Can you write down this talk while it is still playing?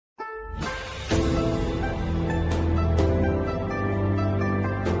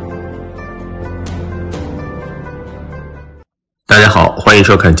大家好，欢迎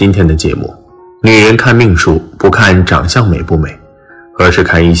收看今天的节目。女人看命数不看长相美不美，而是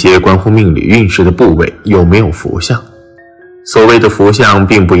看一些关乎命理运势的部位有没有福相。所谓的福相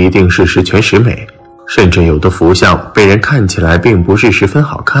并不一定是十全十美，甚至有的福相被人看起来并不是十分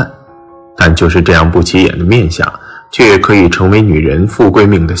好看，但就是这样不起眼的面相，却可以成为女人富贵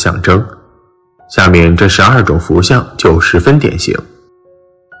命的象征。下面这12种福相就十分典型。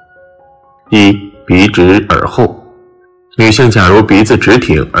一、鼻直耳厚。女性假如鼻子直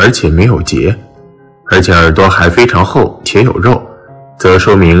挺而且没有结，而且耳朵还非常厚且有肉，则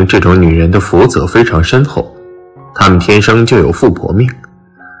说明这种女人的福泽非常深厚，她们天生就有富婆命。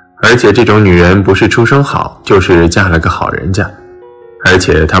而且这种女人不是出生好，就是嫁了个好人家，而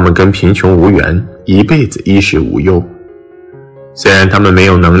且她们跟贫穷无缘，一辈子衣食无忧。虽然她们没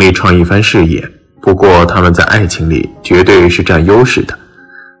有能力创一番事业，不过她们在爱情里绝对是占优势的，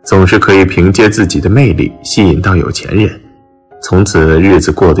总是可以凭借自己的魅力吸引到有钱人，从此日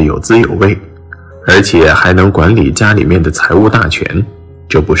子过得有滋有味，而且还能管理家里面的财务大权，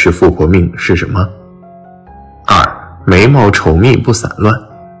这不是富婆命是什么？二、眉毛稠密不散乱。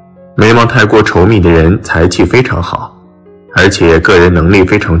眉毛太过稠密的人财气非常好，而且个人能力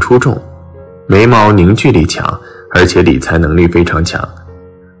非常出众，眉毛凝聚力强，而且理财能力非常强。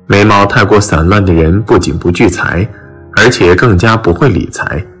眉毛太过散乱的人不仅不聚财，而且更加不会理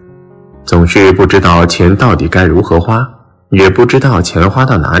财，总是不知道钱到底该如何花，也不知道钱花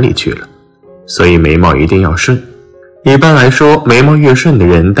到哪里去了，所以眉毛一定要顺。一般来说，眉毛越顺的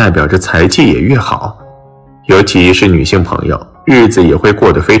人代表着财气也越好，尤其是女性朋友，日子也会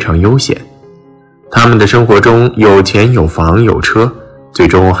过得非常悠闲。她们的生活中有钱有房有车，最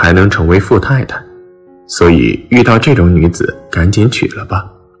终还能成为富太太，所以遇到这种女子赶紧娶了吧。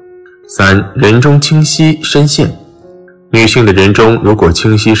三、人中清晰深陷。女性的人中如果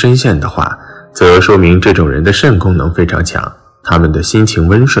清晰深陷的话，则说明这种人的肾功能非常强，她们的心情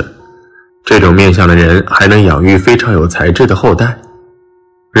温顺。这种面相的人还能养育非常有才智的后代。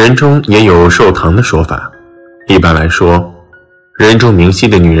人中也有寿堂的说法，一般来说，人中明晰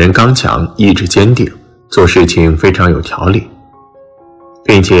的女人刚强，意志坚定，做事情非常有条理，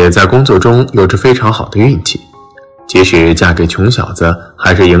并且在工作中有着非常好的运气，即使嫁给穷小子，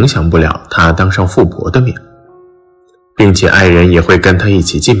还是影响不了她当上富婆的命，并且爱人也会跟她一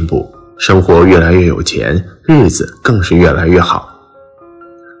起进步，生活越来越有钱，日子更是越来越好。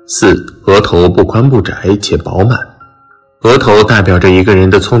四、额头不宽不窄且饱满。额头代表着一个人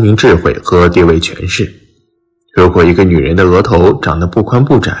的聪明智慧和地位权势。如果一个女人的额头长得不宽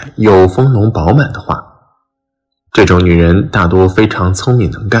不窄又丰隆饱满的话，这种女人大多非常聪明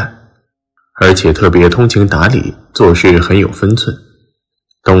能干，而且特别通情达理，做事很有分寸，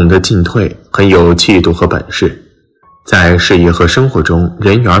懂得进退，很有气度和本事，在事业和生活中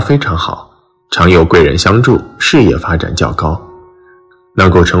人缘非常好，常有贵人相助，事业发展较高，能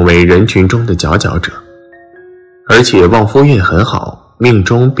够成为人群中的佼佼者。而且旺夫运很好，命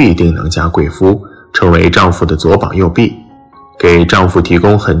中必定能嫁贵夫，成为丈夫的左膀右臂，给丈夫提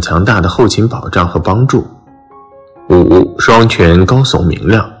供很强大的后勤保障和帮助。五、双拳高耸明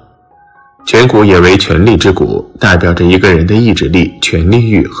亮。颧骨也为权力之骨，代表着一个人的意志力、权力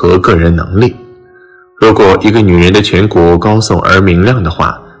欲和个人能力。如果一个女人的颧骨高耸而明亮的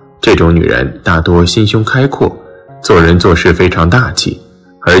话，这种女人大多心胸开阔，做人做事非常大气，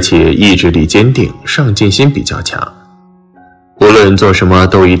而且意志力坚定，上进心比较强。无论做什么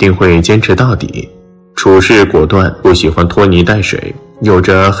都一定会坚持到底，处事果断，不喜欢拖泥带水，有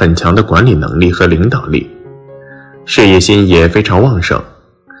着很强的管理能力和领导力，事业心也非常旺盛，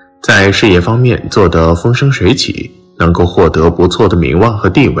在事业方面做得风生水起，能够获得不错的名望和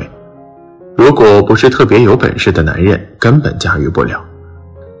地位。如果不是特别有本事的男人，根本驾驭不了。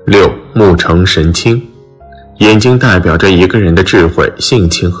六、目澄神清。眼睛代表着一个人的智慧、性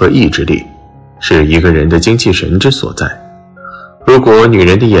情和意志力，是一个人的精气神之所在。如果女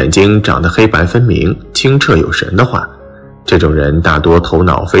人的眼睛长得黑白分明、清澈有神的话，这种人大多头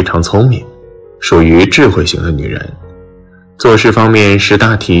脑非常聪明，属于智慧型的女人。做事方面识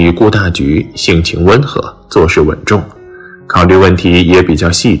大体、顾大局，性情温和，做事稳重，考虑问题也比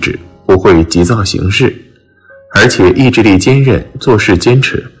较细致，不会急躁行事，而且意志力坚韧，做事坚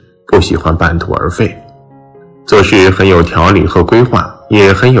持，不喜欢半途而废。做事很有条理和规划，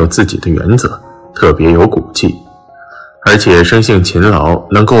也很有自己的原则，特别有骨气，而且生性勤劳，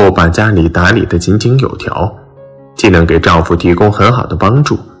能够把家里打理得井井有条，既能给丈夫提供很好的帮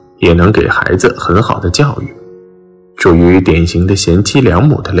助，也能给孩子很好的教育，属于典型的贤妻良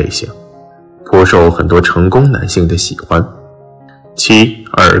母的类型，颇受很多成功男性的喜欢。七、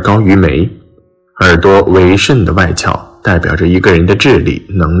耳高于眉。耳朵为肾的外窍，代表着一个人的智力、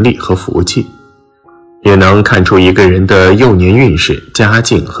能力和福气。也能看出一个人的幼年运势、家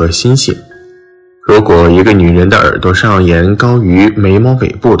境和心性。如果一个女人的耳朵上沿高于眉毛尾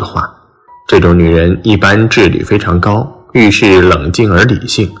部的话，这种女人一般智力非常高，遇事冷静而理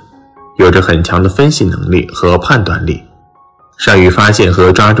性，有着很强的分析能力和判断力，善于发现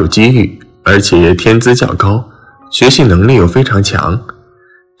和抓住机遇，而且天资较高，学习能力又非常强，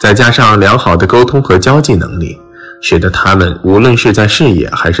再加上良好的沟通和交际能力，使得他们无论是在事业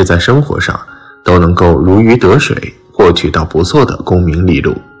还是在生活上都能够如鱼得水，获取到不错的功名利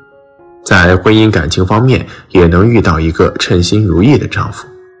禄。在婚姻感情方面也能遇到一个称心如意的丈夫。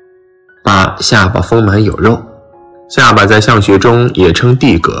8. 下巴丰满有肉。下巴在相学中也称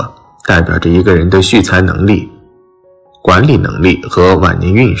地格，代表着一个人的蓄财能力、管理能力和晚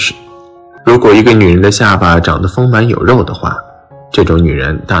年运势。如果一个女人的下巴长得丰满有肉的话，这种女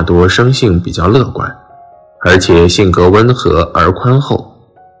人大多生性比较乐观，而且性格温和而宽厚，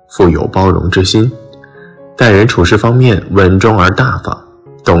富有包容之心。待人处事方面稳重而大方，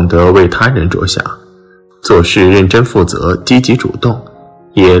懂得为他人着想，做事认真负责，积极主动，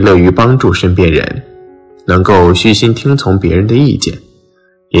也乐于帮助身边人，能够虚心听从别人的意见，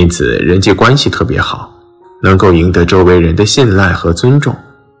因此人际关系特别好，能够赢得周围人的信赖和尊重。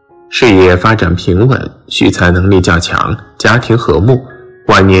事业发展平稳，蓄财能力较强，家庭和睦，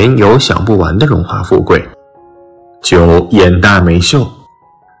晚年有享不完的荣华富贵。9. 眼大眉秀。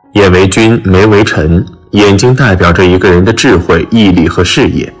眼为君，眉为臣。眼睛代表着一个人的智慧、毅力和事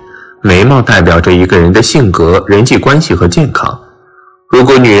业，眉毛代表着一个人的性格、人际关系和健康。如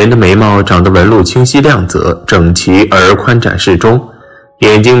果女人的眉毛长得纹路清晰亮泽、整齐而宽展适中，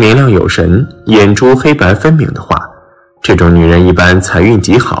眼睛明亮有神，眼珠黑白分明的话，这种女人一般财运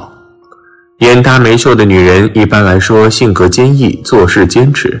极好。眼大眉秀的女人一般来说性格坚毅，做事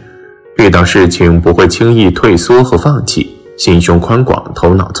坚持，遇到事情不会轻易退缩和放弃，心胸宽广，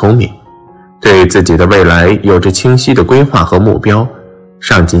头脑聪明，对自己的未来有着清晰的规划和目标，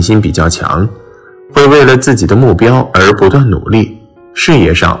上进心比较强，会为了自己的目标而不断努力，事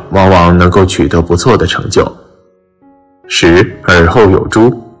业上往往能够取得不错的成就。10. 耳后有珠。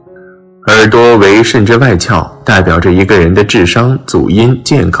耳朵为肾之外窍，代表着一个人的智商、祖荫、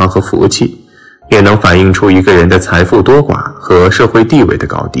健康和福气，也能反映出一个人的财富多寡和社会地位的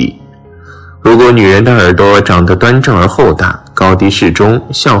高低。如果女人的耳朵长得端正而厚大，高低适中，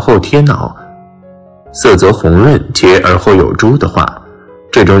向后贴脑，色泽红润且耳后有珠的话，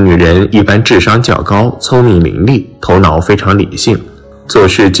这种女人一般智商较高，聪明伶俐，头脑非常理性，做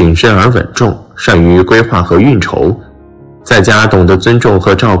事谨慎而稳重，善于规划和运筹，在家懂得尊重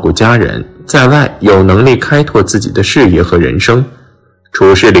和照顾家人，在外有能力开拓自己的事业和人生，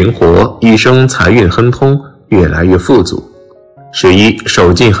处事灵活，一生财运亨通，越来越富足。11.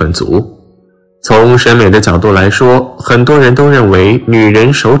 手劲很足。从审美的角度来说，很多人都认为女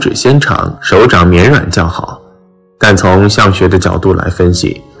人手指纤长，手掌绵软较好，但从相学的角度来分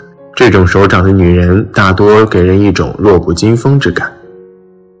析，这种手掌的女人大多给人一种弱不禁风之感，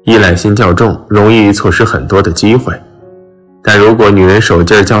依赖心较重，容易错失很多的机会。但如果女人手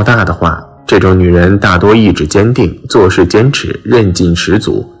劲较大的话，这种女人大多意志坚定，做事坚持，韧劲十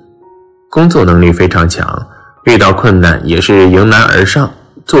足，工作能力非常强，遇到困难也是迎难而上，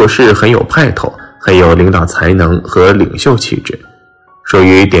做事很有派头，很有领导才能和领袖气质，属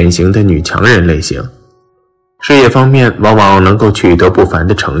于典型的女强人类型。事业方面往往能够取得不凡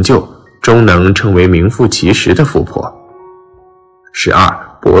的成就，终能成为名副其实的富婆。12.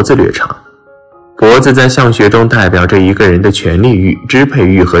 脖子略长。脖子在相学中代表着一个人的权力欲、支配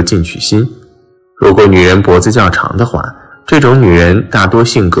欲和进取心。如果女人脖子较长的话，这种女人大多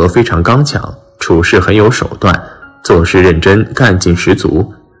性格非常刚强，处事很有手段，做事认真，干劲十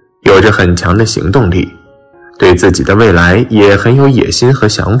足，有着很强的行动力，对自己的未来也很有野心和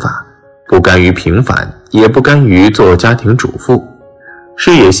想法，不甘于平凡，也不甘于做家庭主妇，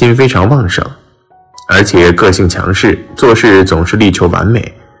事业心非常旺盛，而且个性强势，做事总是力求完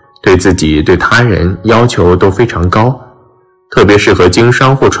美，对自己对他人要求都非常高，特别适合经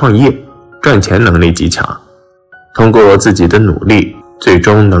商或创业，赚钱能力极强，通过自己的努力最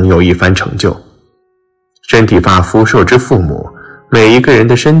终能有一番成就。身体发肤受之父母，每一个人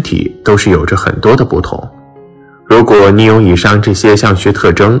的身体都是有着很多的不同，如果你有以上这些相学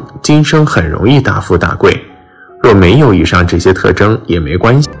特征，今生很容易大富大贵，若没有以上这些特征也没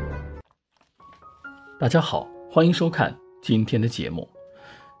关系。大家好，欢迎收看今天的节目。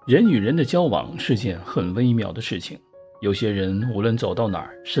人与人的交往是件很微妙的事情，有些人无论走到哪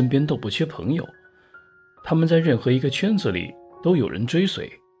儿，身边都不缺朋友，他们在任何一个圈子里都有人追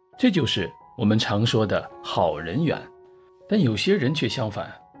随，这就是我们常说的好人缘。但有些人却相反，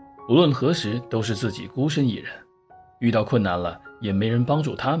无论何时都是自己孤身一人，遇到困难了也没人帮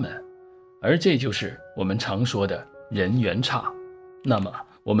助他们，而这就是我们常说的人缘差。那么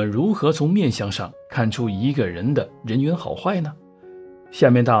我们如何从面相上看出一个人的人缘好坏呢？下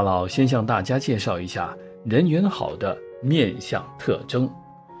面大佬先向大家介绍一下人缘好的面相特征。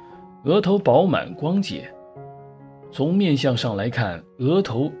额头饱满光洁。从面相上来看，额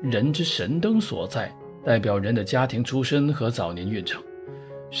头人之神灯所在，代表人的家庭出身和早年运程，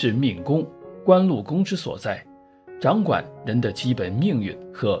是命宫、官禄宫之所在，掌管人的基本命运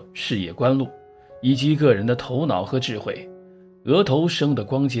和事业官禄，以及个人的头脑和智慧。额头生得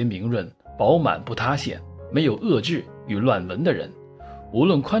光洁明润、饱满不塌陷，没有恶痣与乱纹的人，无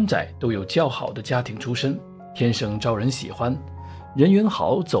论宽窄都有较好的家庭出身，天生招人喜欢，人缘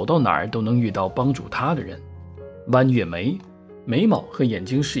好，走到哪儿都能遇到帮助他的人。弯月眉，眉毛和眼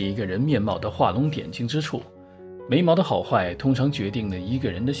睛是一个人面貌的画龙点睛之处，眉毛的好坏通常决定了一个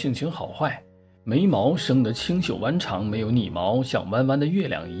人的性情好坏。眉毛生得清秀弯长，没有腻毛，像弯弯的月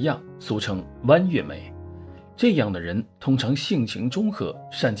亮一样，俗称弯月眉。这样的人通常性情中和，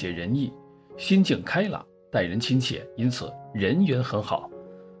善解人意，心境开朗，待人亲切，因此人缘很好，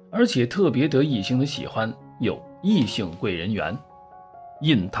而且特别得异性的喜欢，有异性贵人缘。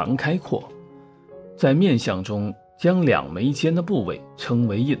印堂开阔，在面相中将两眉间的部位称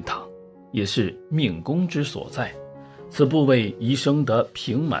为印堂，也是命宫之所在。此部位宜生得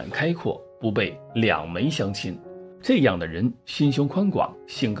平满开阔，不被两眉相侵。这样的人心胸宽广，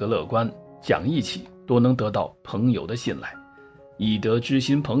性格乐观，讲义气，多能得到朋友的信赖，以得知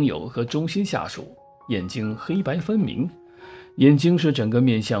心朋友和忠心下属。眼睛黑白分明，眼睛是整个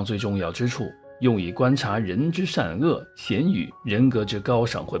面相最重要之处，用以观察人之善恶、贤愚、人格之高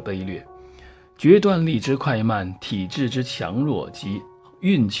尚或卑劣，决断力之快慢、体质之强弱及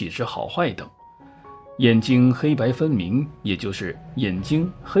运气之好坏等。眼睛黑白分明，也就是眼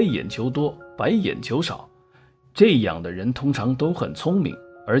睛黑眼球多，白眼球少。这样的人通常都很聪明，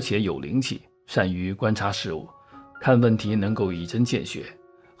而且有灵气，善于观察事物，看问题能够以真见血，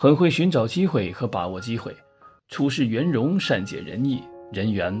很会寻找机会和把握机会，处事圆融，善解人意，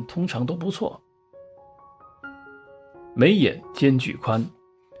人缘通常都不错。眉眼间距宽，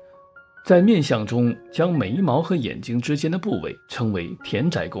在面相中将眉毛和眼睛之间的部位称为田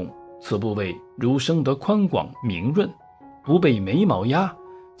宅宫，此部位如生得宽广明润，不被眉毛压，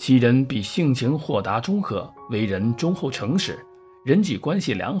其人必性情豁达中和，为人忠厚诚实，人际关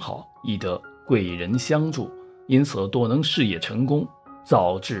系良好，易得贵人相助，因此多能事业成功，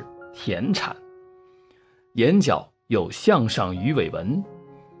早至田产。眼角有向上鱼尾纹，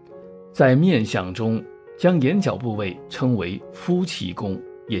在面相中将眼角部位称为夫妻宫，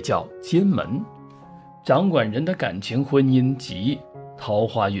也叫奸门，掌管人的感情、婚姻及桃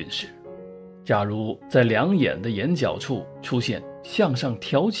花运势。假如在两眼的眼角处出现向上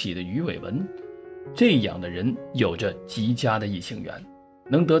挑起的鱼尾纹，这样的人有着极佳的异性缘，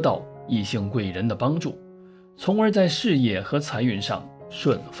能得到异性贵人的帮助，从而在事业和财运上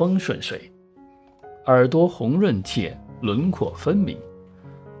顺风顺水。耳朵红润且轮廓分明，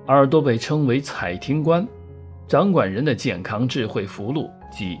耳朵被称为彩听官，掌管人的健康、智慧、福禄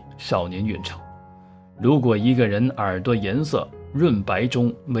及少年运程。如果一个人耳朵颜色润白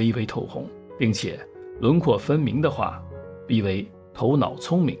中微微透红，并且轮廓分明的话，必为头脑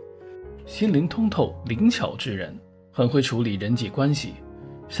聪明、心灵通透、灵巧之人，很会处理人际关系，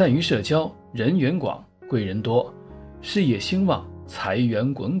善于社交，人缘广，贵人多，事业兴旺，财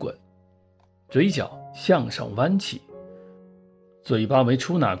源滚滚。嘴角向上弯起，嘴巴为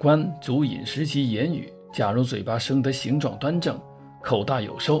出纳官，主饮食及言语。假如嘴巴生得形状端正，口大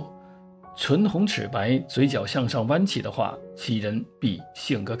有收，唇红齿白，嘴角向上弯起的话，其人必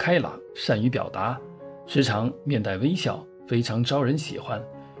性格开朗，善于表达，时常面带微笑，非常招人喜欢，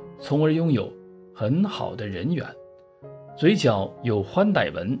从而拥有很好的人缘。嘴角有欢带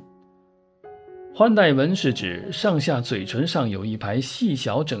纹，欢带纹是指上下嘴唇上有一排细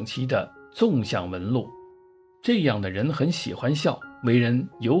小整齐的纵向纹路，这样的人很喜欢笑，为人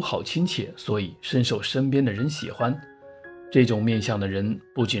友好亲切，所以深受身边的人喜欢。这种面相的人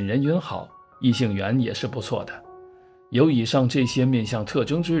不仅人缘好，异性缘也是不错的。有以上这些面相特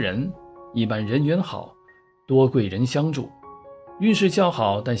征之人，一般人缘好，多贵人相助，运势较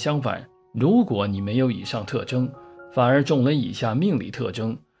好。但相反，如果你没有以上特征，反而中了以下命理特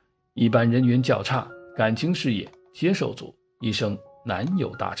征，一般人缘较差，感情事业皆受阻，一生难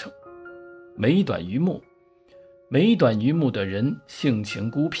有大成。眉短于目，眉短于目的人性情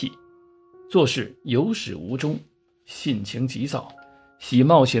孤僻，做事有始无终，性情急躁，喜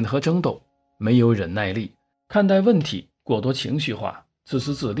冒险和争斗，没有忍耐力，看待问题过多情绪化，自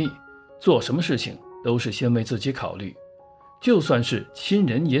私自利，做什么事情都是先为自己考虑，就算是亲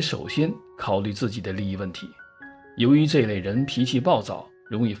人也首先考虑自己的利益问题。由于这类人脾气暴躁，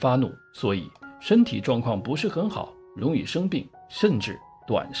容易发怒，所以身体状况不是很好，容易生病，甚至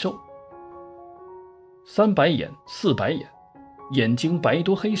短寿。三白眼、四白眼，眼睛白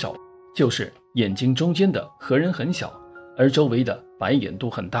多黑少，就是眼睛中间的合人很小，而周围的白眼度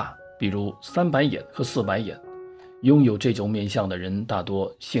很大，比如三白眼和四白眼。拥有这种面相的人大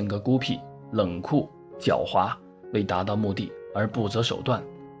多性格孤僻、冷酷、狡猾，为达到目的而不择手段，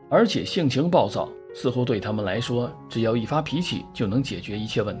而且性情暴躁，似乎对他们来说只要一发脾气就能解决一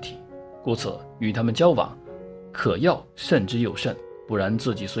切问题，故此与他们交往可要慎之又慎，不然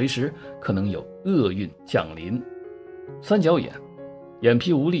自己随时可能有厄运降临。三角眼，眼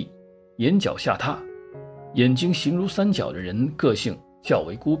皮无力，眼角下塌，眼睛形如三角的人个性较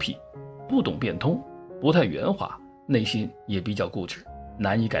为孤僻，不懂变通，不太圆滑，内心也比较固执，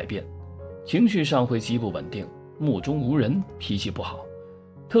难以改变，情绪上会极不稳定，目中无人，脾气不好，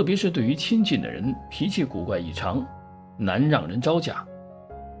特别是对于亲近的人脾气古怪异常，难让人招架。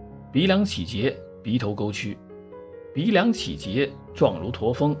鼻梁起结，鼻头沟曲，鼻梁起结状如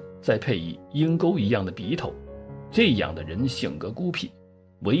驼峰，再配以鹰钩一样的鼻头，这样的人性格孤僻，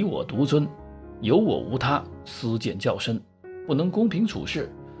唯我独尊，有我无他，私见较深，不能公平处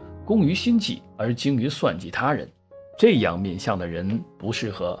事，工于心计而精于算计他人，这样面相的人不适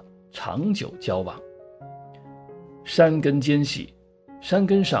合长久交往。山根尖细，山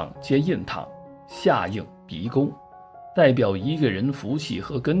根上皆印堂，下应鼻弓，代表一个人福气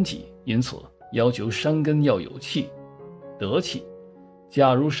和根基，因此要求山根要有气、得气。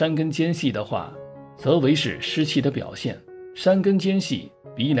假如山根尖细的话，则为是湿气的表现。山根尖细、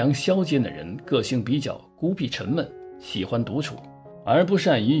鼻梁削尖的人个性比较孤僻沉闷，喜欢独处，而不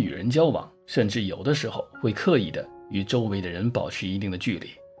善于与人交往，甚至有的时候会刻意的与周围的人保持一定的距离。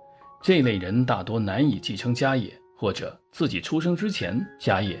这类人大多难以继承家业，或者自己出生之前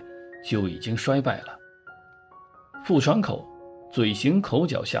家业就已经衰败了。腹床口，嘴型口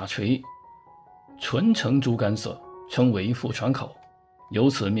角下垂，唇呈猪肝色，称为腹床口。有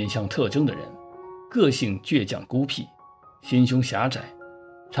此面相特征的人，个性倔强孤僻，心胸狭窄，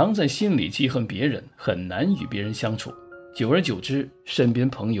常在心里记恨别人，很难与别人相处，久而久之，身边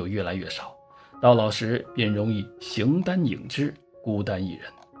朋友越来越少，到老时便容易形单影只，孤单一人。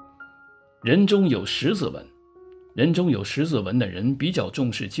人中有十字纹，人中有十字纹的人比较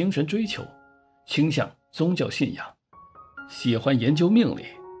重视精神追求，倾向宗教信仰，喜欢研究命理，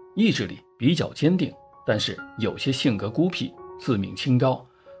意志力比较坚定，但是有些性格孤僻，自命清高，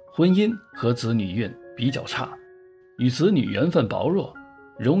婚姻和子女运比较差，与子女缘分薄弱，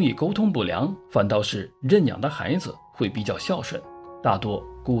容易沟通不良，反倒是认养的孩子会比较孝顺，大多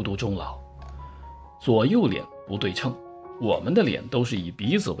孤独终老。左右脸不对称，我们的脸都是以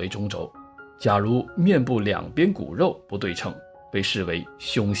鼻子为中轴，假如面部两边骨肉不对称，被视为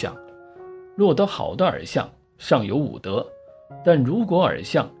凶相。若得好的耳相，尚有武德，但如果耳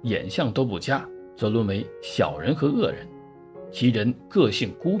相、眼相都不佳，则沦为小人和恶人。其人个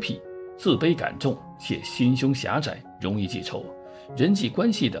性孤僻，自卑感重，且心胸狭窄，容易记仇，人际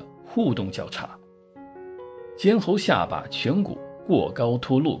关系的互动较差。肩喉下巴颧骨过高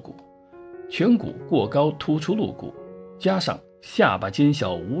突露骨，颧骨过高突出露骨，加上下巴尖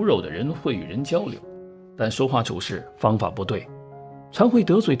小无肉的人会与人交流，但说话处事方法不对，常会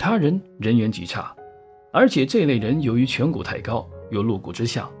得罪他人，人缘极差。而且这类人由于颧骨太高，有露骨之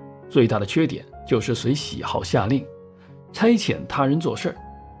相，最大的缺点就是随喜好下令，差遣他人做事，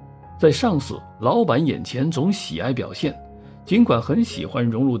在上司、老板眼前总喜爱表现，尽管很喜欢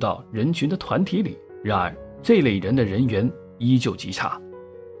融入到人群的团体里，然而这类人的人缘依旧极差，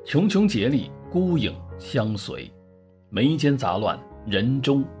穷穷竭力，孤影相随，眉间杂乱，人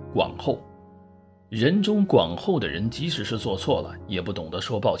中广厚。人中广厚的人，即使是做错了，也不懂得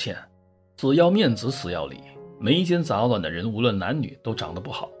说抱歉，死要面子，死要理。眉间杂乱的人，无论男女都长得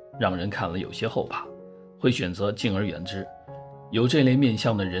不好，让人看了有些后怕，会选择敬而远之。有这类面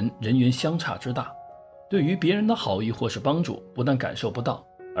相的人，人缘相差之大，对于别人的好意或是帮助，不但感受不到，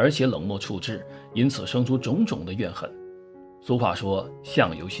而且冷漠处之，因此生出种种的怨恨。俗话说，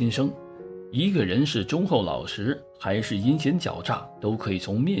相由心生，一个人是忠厚老实，还是阴险狡诈，都可以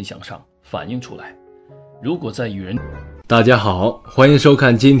从面相上反映出来。如果在与人……大家好，欢迎收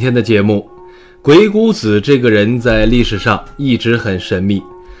看今天的节目。鬼谷子这个人在历史上一直很神秘，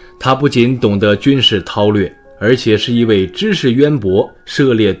他不仅懂得军事韬略，而且是一位知识渊博、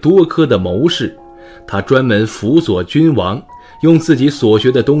涉猎多科的谋士。他专门辅佐君王，用自己所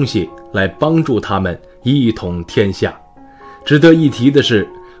学的东西来帮助他们一统天下。值得一提的是，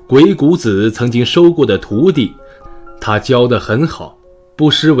鬼谷子曾经收过的徒弟，他教得很好，不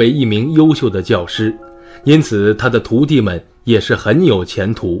失为一名优秀的教师，因此他的徒弟们也是很有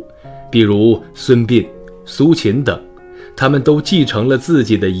前途，比如孙膑、苏秦等。他们都继承了自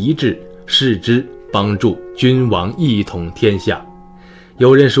己的遗志，视之帮助君王一统天下。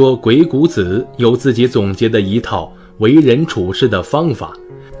有人说鬼谷子有自己总结的一套为人处事的方法，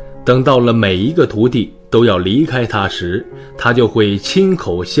等到了每一个徒弟都要离开他时，他就会亲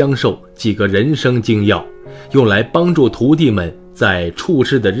口相授几个人生精要，用来帮助徒弟们在处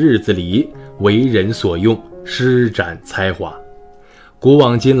事的日子里为人所用，施展才华。古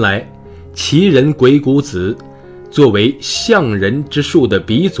往今来，奇人鬼谷子作为相人之术的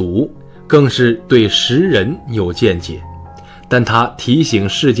鼻祖，更是对识人有见解。但他提醒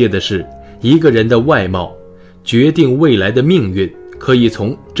世界的是，一个人的外貌决定未来的命运，可以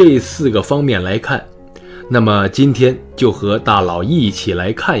从这4个方面来看。那么今天就和大佬一起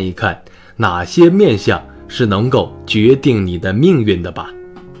来看一看，哪些面相是能够决定你的命运的吧。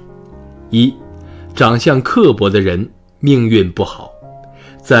1. 长相刻薄的人命运不好。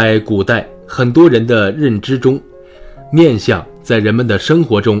在古代很多人的认知中，面相在人们的生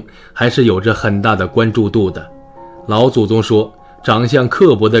活中还是有着很大的关注度的。老祖宗说，长相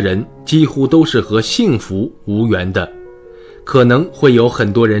刻薄的人几乎都是和幸福无缘的。可能会有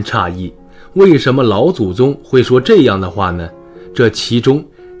很多人诧异，为什么老祖宗会说这样的话呢？这其中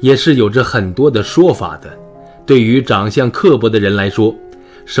也是有着很多的说法的。对于长相刻薄的人来说，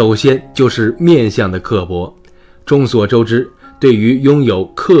首先就是面相的刻薄。众所周知，对于拥有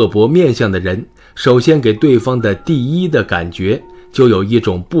刻薄面相的人，首先给对方的第一的感觉就有一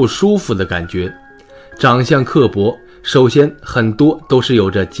种不舒服的感觉。长相刻薄，首先很多都是有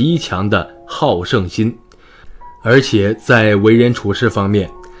着极强的好胜心，而且在为人处事方面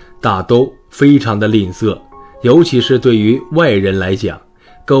大都非常的吝啬，尤其是对于外人来讲，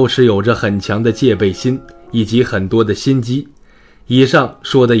更是有着很强的戒备心以及很多的心机。以上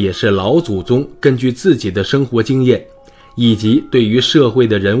说的也是老祖宗根据自己的生活经验以及对于社会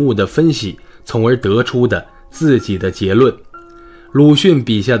的人物的分析，从而得出的自己的结论。鲁迅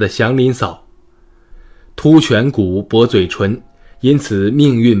笔下的祥林嫂凸颧骨薄嘴唇，因此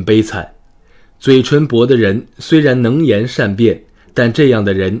命运悲惨。嘴唇薄的人虽然能言善辩，但这样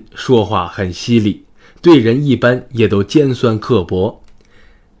的人说话很犀利，对人一般也都尖酸刻薄。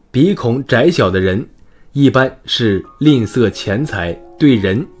鼻孔窄小的人一般是吝啬钱财，对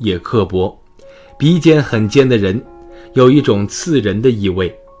人也刻薄。鼻尖很尖的人有一种刺人的意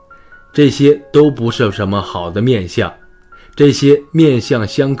味。这些都不是什么好的面相。这些面相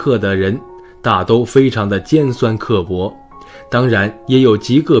相克的人大都非常的尖酸刻薄，当然也有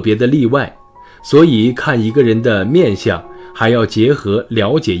极个别的例外。所以看一个人的面相，还要结合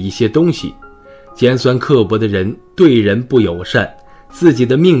了解一些东西。尖酸刻薄的人对人不友善，自己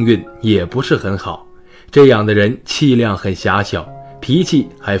的命运也不是很好。这样的人气量很狭小，脾气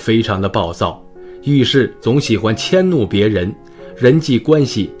还非常的暴躁，遇事总喜欢迁怒别人，人际关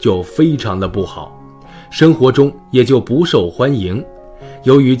系就非常的不好，生活中也就不受欢迎。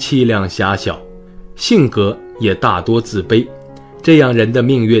由于气量狭小，性格也大多自卑，这样人的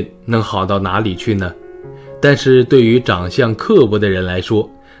命运能好到哪里去呢？但是对于长相刻薄的人来说，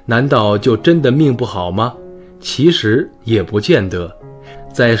难道就真的命不好吗？其实也不见得。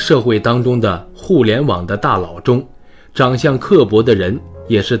在社会当中的互联网的大佬中，长相刻薄的人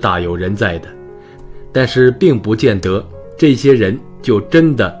也是大有人在的，但是并不见得这些人就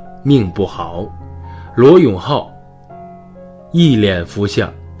真的命不好。罗永浩一脸福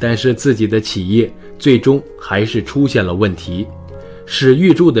相，但是自己的企业最终还是出现了问题。史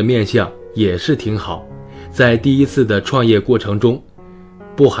玉柱的面相也是挺好，在第一次的创业过程中，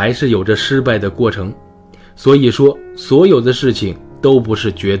不还是有着失败的过程？所以说，所有的事情都不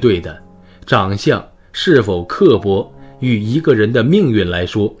是绝对的。长相是否刻薄，与一个人的命运来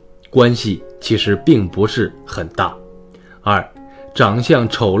说，关系其实并不是很大。2. 长相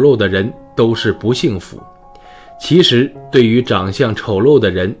丑陋的人都是不幸福。其实对于长相丑陋的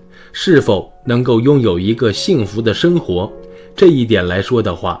人是否能够拥有一个幸福的生活，这一点来说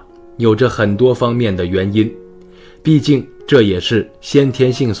的话，有着很多方面的原因。毕竟这也是先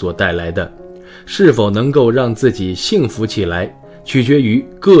天性所带来的，是否能够让自己幸福起来，取决于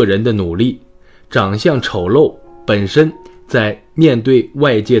个人的努力。长相丑陋本身在面对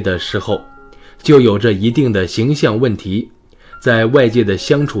外界的时候就有着一定的形象问题，在外界的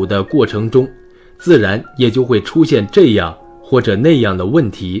相处的过程中，自然也就会出现这样或者那样的问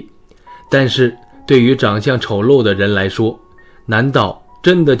题。但是对于长相丑陋的人来说，难道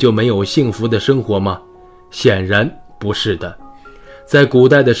真的就没有幸福的生活吗？显然不是的。在古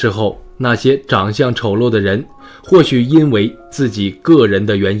代的时候，那些长相丑陋的人，或许因为自己个人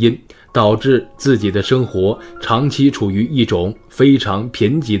的原因，导致自己的生活长期处于一种非常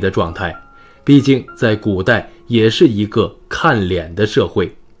贫瘠的状态。毕竟在古代也是一个看脸的社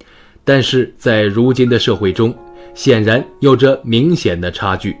会。但是在如今的社会中，显然有着明显的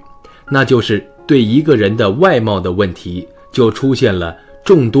差距，那就是对一个人的外貌的问题就出现了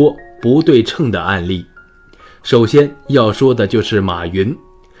众多不对称的案例。首先要说的就是马云。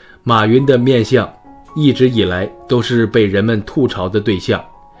马云的面相一直以来都是被人们吐槽的对象。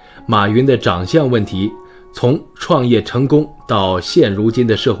马云的长相问题，从创业成功到现如今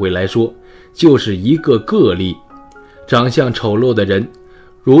的社会来说，就是一个个例。长相丑陋的人，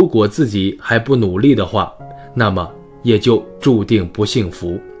如果自己还不努力的话，那么也就注定不幸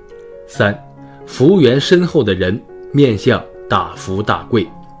福。3. 福缘深厚的人，面相大富大贵。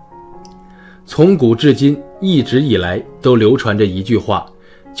从古至今一直以来都流传着一句话，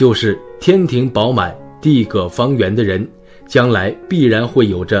就是天庭饱满地阁方圆的人，将来必然会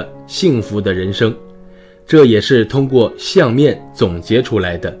有着幸福的人生。这也是通过相面总结出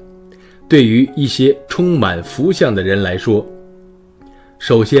来的。对于一些充满福相的人来说，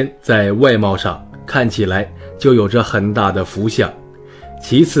首先在外貌上看起来就有着很大的福相，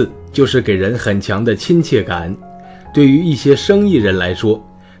其次就是给人很强的亲切感。对于一些生意人来说，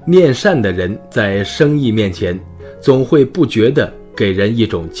面善的人在生意面前总会不觉地给人一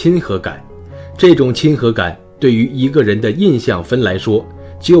种亲和感，这种亲和感对于一个人的印象分来说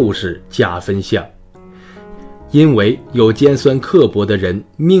就是加分项。因为有尖酸刻薄的人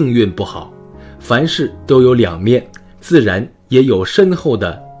命运不好，凡事都有两面，自然也有深厚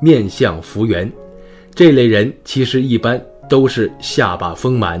的面相福缘。这类人其实一般都是下巴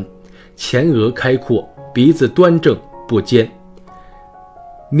丰满，前额开阔，鼻子端正不尖。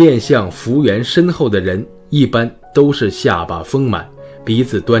面相福缘深厚的人一般都是下巴丰满，鼻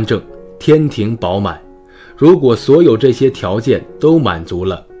子端正，天庭饱满。如果所有这些条件都满足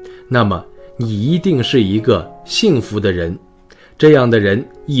了，那么你一定是一个幸福的人，这样的人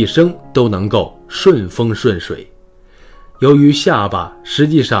一生都能够顺风顺水。由于下巴实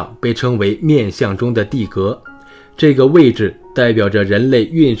际上被称为面相中的地阁，这个位置代表着人类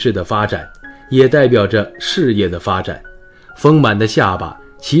运势的发展，也代表着事业的发展。丰满的下巴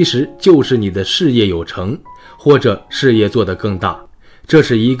其实就是你的事业有成，或者事业做得更大，这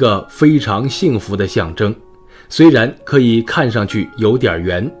是一个非常幸福的象征。虽然可以看上去有点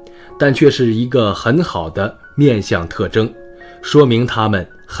圆，但却是一个很好的面相特征，说明他们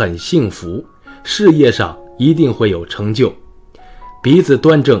很幸福，事业上一定会有成就。鼻子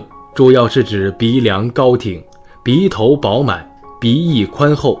端正主要是指鼻梁高挺，鼻头饱满，鼻翼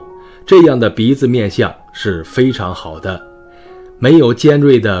宽厚，这样的鼻子面相是非常好的。没有尖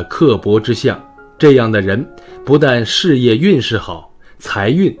锐的刻薄之相，这样的人不但事业运势好，财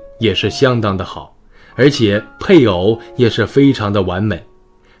运也是相当的好，而且配偶也是非常的完美。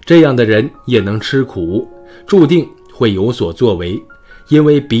这样的人也能吃苦，注定会有所作为，因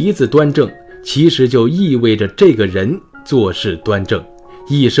为鼻子端正其实就意味着这个人做事端正，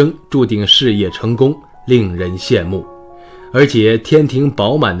一生注定事业成功，令人羡慕。而且天庭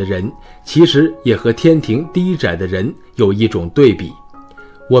饱满的人其实也和天庭低窄的人有一种对比。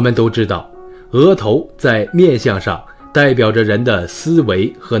我们都知道，额头在面相上代表着人的思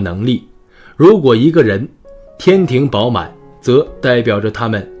维和能力，如果一个人天庭饱满，则代表着他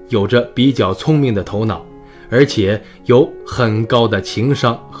们有着比较聪明的头脑，而且有很高的情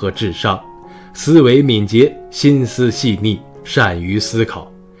商和智商，思维敏捷，心思细腻，善于思考。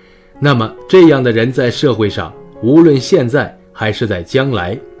那么这样的人在社会上，无论现在还是在将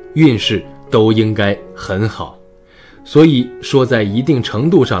来，运势都应该很好。所以说在一定程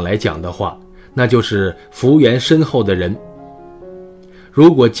度上来讲的话，那就是福缘深厚的人，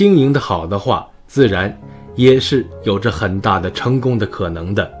如果经营的好的话，自然也是有着很大的成功的可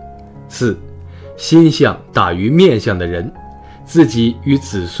能的。4. 心相大于面相的人，自己与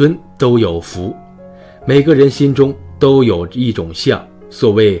子孙都有福。每个人心中都有一种相，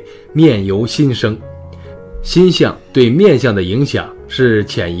所谓面由心生，心相对面相的影响是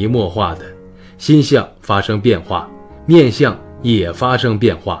潜移默化的，心相发生变化，面相也发生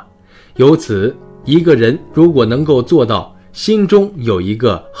变化。由此，一个人如果能够做到心中有一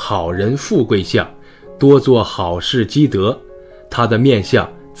个好人富贵相，多做好事积德，他的面相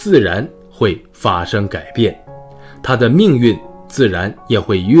自然会发生改变，他的命运自然也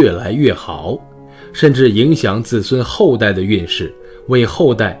会越来越好，甚至影响子孙后代的运势，为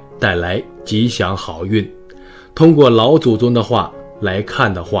后代带来吉祥好运。通过老祖宗的话来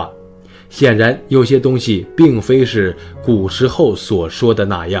看的话，显然有些东西并非是古时候所说的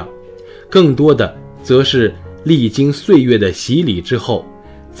那样，更多的则是历经岁月的洗礼之后，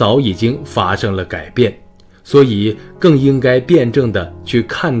早已经发生了改变，所以更应该辩证地去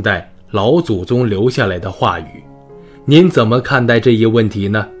看待老祖宗留下来的话语。您怎么看待这一问题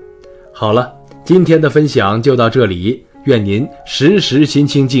呢？好了，今天的分享就到这里，愿您时时心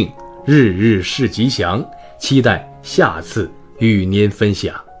清静，日日是吉祥，期待下次与您分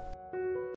享。